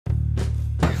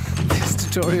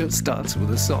tutorial starts with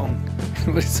a song,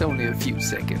 but it's only a few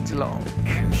seconds long.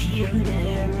 Computer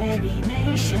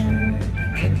animation.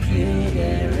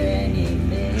 Computer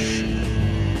animation.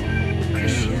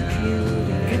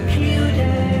 Computer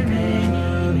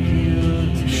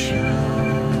animation.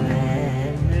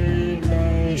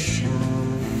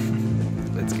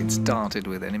 Let's get started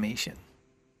with animation.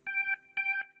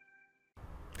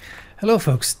 Hello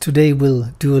folks, today we'll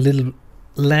do a little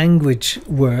language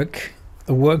work,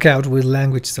 a workout with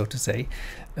language, so to say.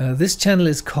 This channel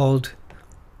is called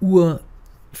Uhr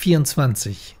 24,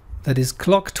 that is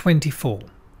clock 24.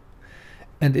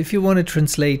 And if you want to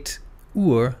translate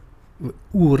Uhr,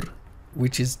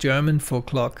 which is German for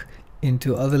clock,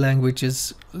 into other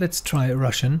languages, let's try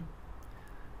Russian.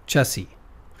 Chassis.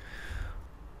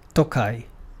 Tokai.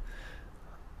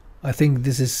 I think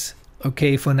this is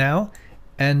okay for now.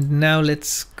 And now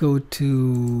let's go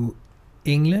to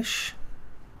English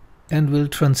and we'll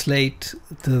translate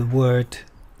the word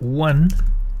one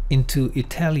into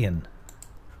Italian.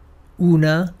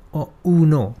 Una or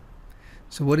uno.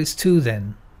 So what is two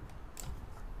then?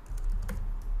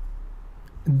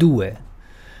 Due.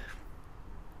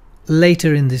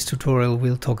 Later in this tutorial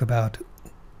we'll talk about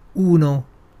uno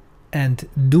and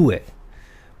due.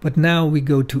 But now we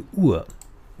go to Uhr,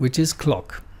 which is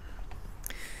clock.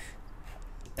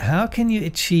 How can you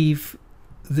achieve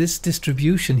this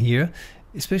distribution here,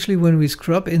 especially when we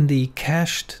scrub in the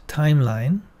cached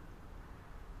timeline?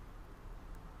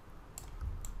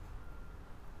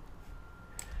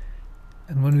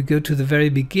 And when we go to the very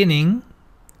beginning,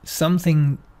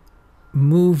 something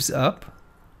moves up.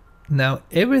 Now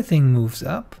everything moves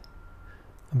up.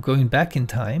 I'm going back in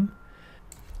time.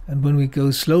 And when we go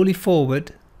slowly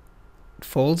forward, it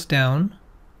falls down.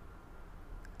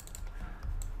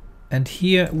 And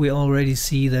here we already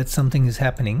see that something is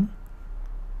happening.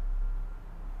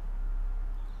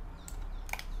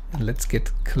 And let's get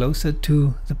closer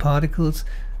to the particles.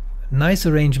 Nice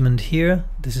arrangement here.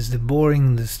 This is the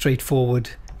boring, the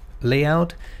straightforward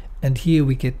layout. And here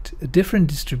we get a different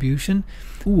distribution.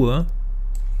 Uhr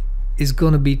is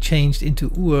going to be changed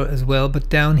into Uhr as well, but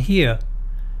down here,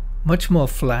 much more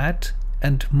flat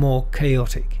and more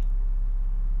chaotic.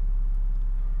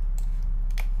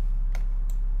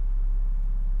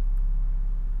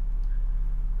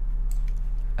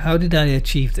 How did I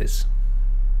achieve this?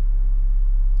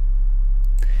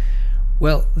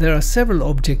 Well, there are several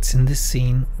objects in this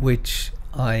scene which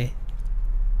I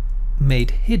made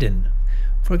hidden.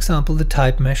 For example, the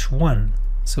type mesh 1.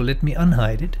 So let me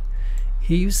unhide it.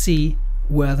 Here you see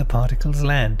where the particles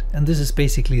land, and this is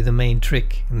basically the main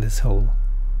trick in this whole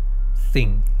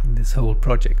thing, in this whole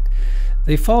project.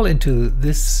 They fall into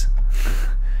this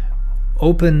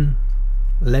open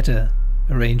letter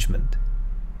arrangement.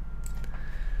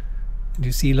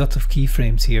 You see lots of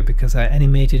keyframes here because I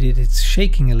animated it. It's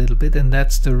shaking a little bit, and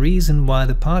that's the reason why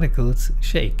the particles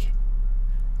shake.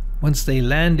 Once they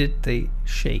land it, they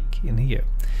shake in here.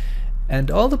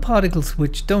 And all the particles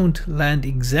which don't land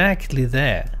exactly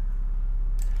there,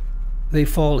 they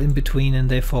fall in between and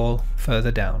they fall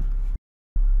further down.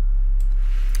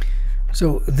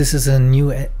 So this is an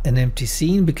empty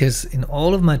scene because in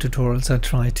all of my tutorials I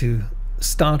try to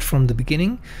start from the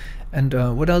beginning. And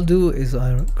what I'll do is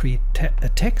I'll create a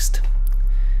text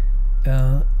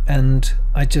and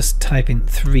I just type in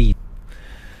 3.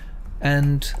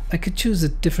 And I could choose a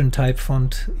different type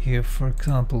font here, for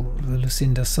example the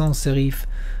Lucinda sans serif,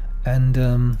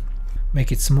 and make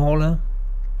it smaller.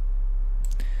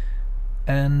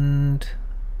 And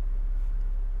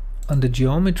under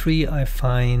geometry I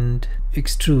find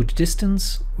extrude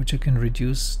distance, which I can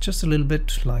reduce just a little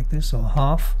bit like this, or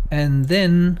half. And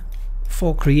then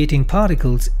for creating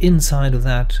particles inside of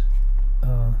that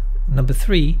number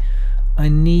 3, I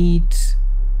need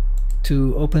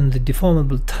to open the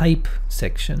deformable type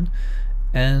section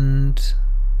and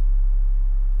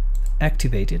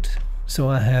activate it. So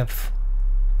I have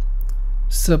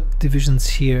subdivisions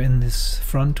here in this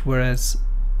front, whereas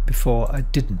before I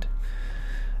didn't.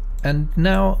 And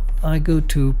now I go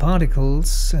to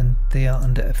particles and they are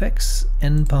under FX,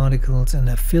 nParticles, and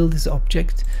I fill this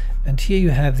object. And here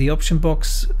you have the option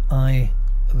box. The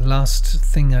last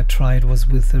thing I tried was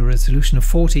with a resolution of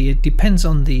 40. It depends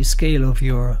on the scale of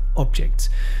your objects.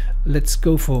 Let's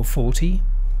go for 40.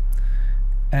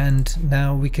 And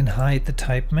now we can hide the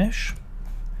type mesh.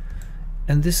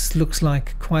 And this looks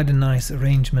like quite a nice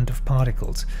arrangement of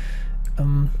particles.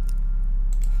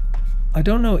 I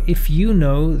don't know if you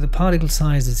know the particle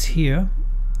size is here.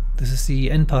 This is the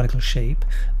nParticle shape.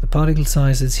 The particle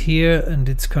size is here and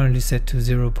it's currently set to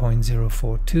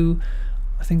 0.042.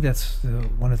 I think that's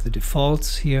one of the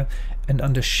defaults here. and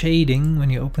under shading, when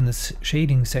you open this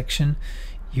shading section,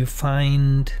 you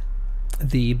find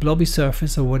the blobby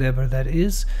surface or whatever that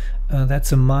is.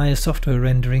 That's a Maya software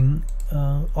rendering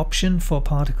option for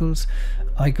particles.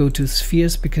 I go to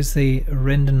spheres because they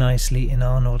render nicely in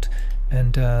Arnold,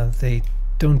 and they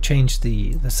don't change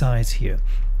the size here.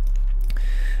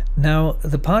 Now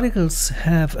the particles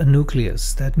have a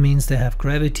nucleus. That means they have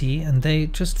gravity, and they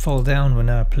just fall down when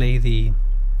I play the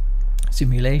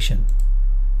simulation.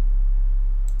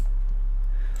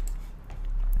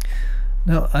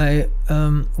 Now I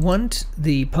want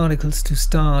the particles to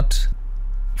start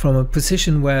from a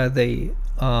position where they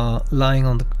are lying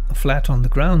on the flat on the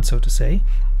ground, so to say,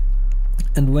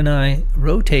 and when I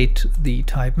rotate the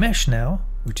type mesh now,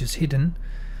 which is hidden,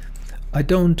 I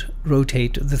don't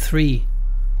rotate the 3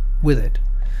 with it,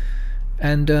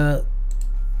 and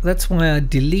that's why I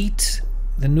delete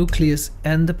the nucleus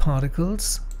and the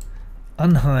particles,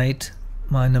 unhide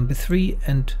my number 3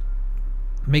 and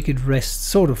make it rest,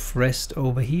 sort of rest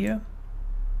over here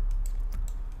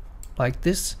like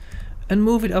this, and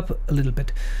move it up a little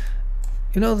bit.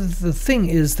 You know, the thing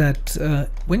is that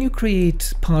when you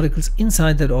create particles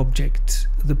inside that object,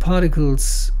 the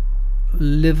particles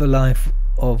live a life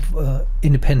of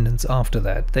independence after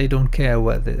that. They don't care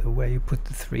where you put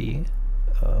the 3,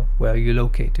 where you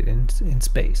locate it in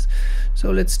space.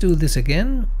 So let's do this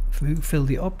again. We fill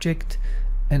the object,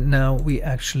 and now we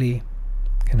actually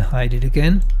can hide it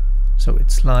again. So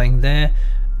it's lying there,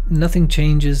 nothing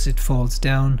changes, it falls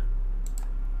down,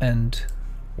 and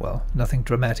well, nothing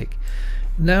dramatic.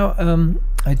 Now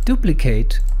I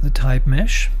duplicate the type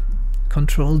mesh,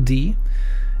 Control D,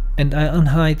 and I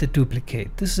unhide the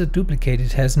duplicate. This is a duplicate,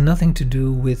 it has nothing to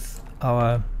do with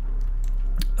our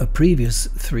previous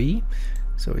 3,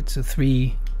 so it's a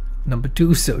 3 number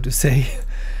 2, so to say.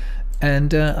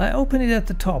 And I open it at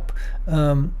the top,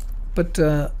 but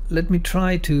let me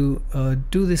try to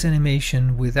do this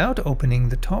animation without opening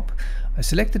the top. I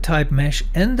select the type mesh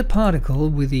and the particle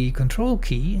with the control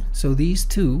key, so these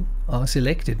two are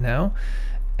selected now,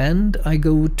 and I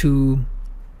go to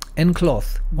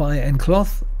nCloth. Why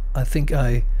nCloth? I think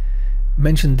I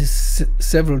mentioned this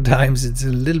several times. It's a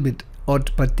little bit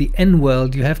odd, but the N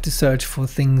world, you have to search for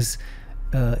things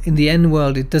in the N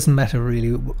world. It doesn't matter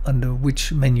really under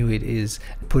which menu it is.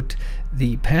 Put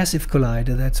the passive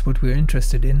collider, that's what we're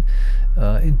interested in,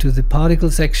 into the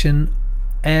particle section,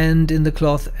 and in the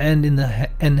cloth, and in the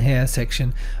N hair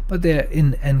section, but they're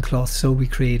in nCloth, so we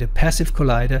create a passive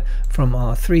collider from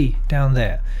R3 down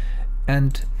there.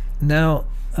 And now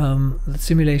the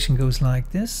simulation goes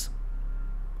like this,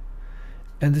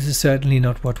 and this is certainly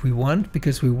not what we want,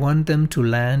 because we want them to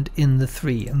land in the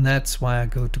 3, and that's why I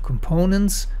go to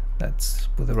components, that's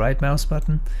with the right mouse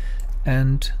button,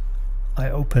 and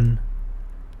I open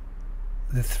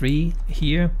the 3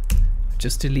 here.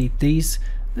 Just delete these.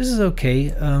 This is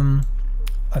okay,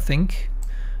 I think,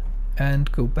 and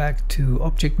go back to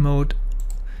object mode.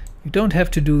 You don't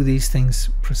have to do these things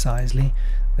precisely,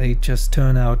 they just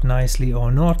turn out nicely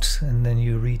or not, and then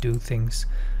you redo things,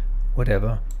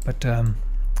 whatever. But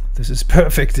this is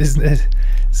perfect, isn't it?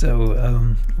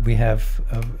 So we have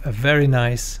a very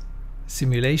nice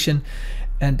simulation,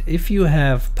 and if you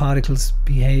have particles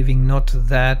behaving not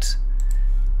that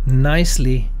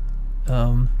nicely,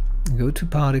 go to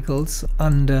particles,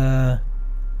 under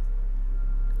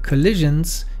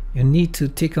collisions you need to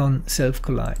tick on self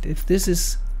collide. If this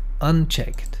is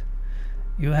unchecked,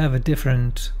 you have a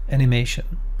different animation.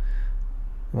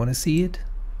 You want to see it?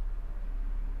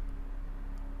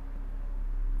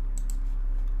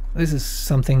 This is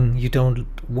something you don't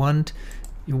want.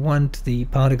 You want the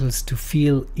particles to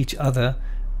feel each other.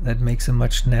 That makes a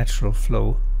much natural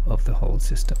flow of the whole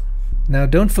system. Now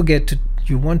don't forget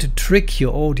you want to trick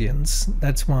your audience.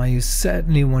 That's why you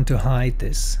certainly want to hide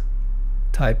this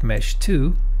type mesh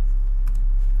too,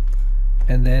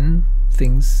 and then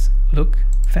things look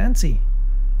fancy.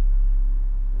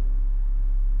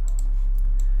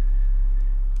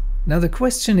 Now the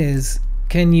question is,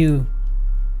 can you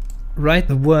write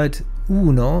the word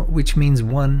uno, which means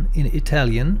 1 in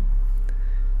Italian,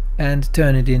 and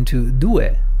turn it into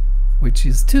due, which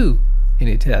is 2 in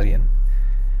Italian?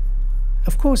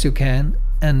 Of course you can,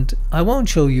 and I won't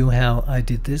show you how I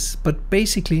did this, but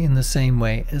basically in the same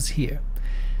way as here.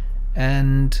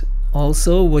 And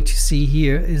also what you see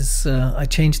here is I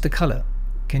changed the color.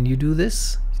 Can you do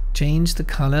this? Change the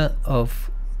color of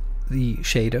the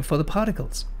shader for the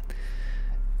particles.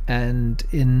 And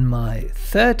in my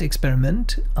third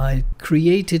experiment I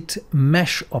created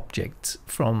mesh objects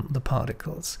from the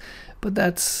particles, but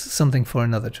that's something for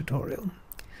another tutorial.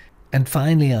 And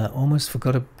finally, I almost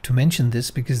forgot to mention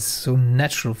this because it's so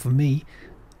natural for me.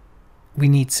 we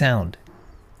need sound.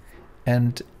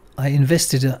 And I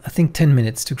invested, I think, 10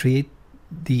 minutes to create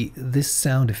this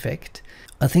sound effect.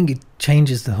 I think it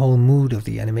changes the whole mood of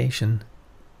the animation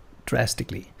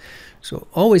drastically. So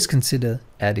always consider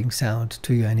adding sound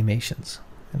to your animations.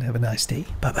 And have a nice day.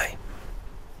 Bye-bye.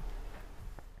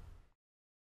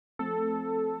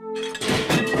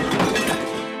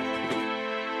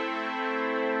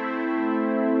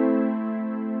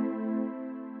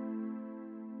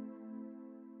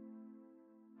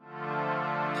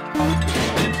 Okay.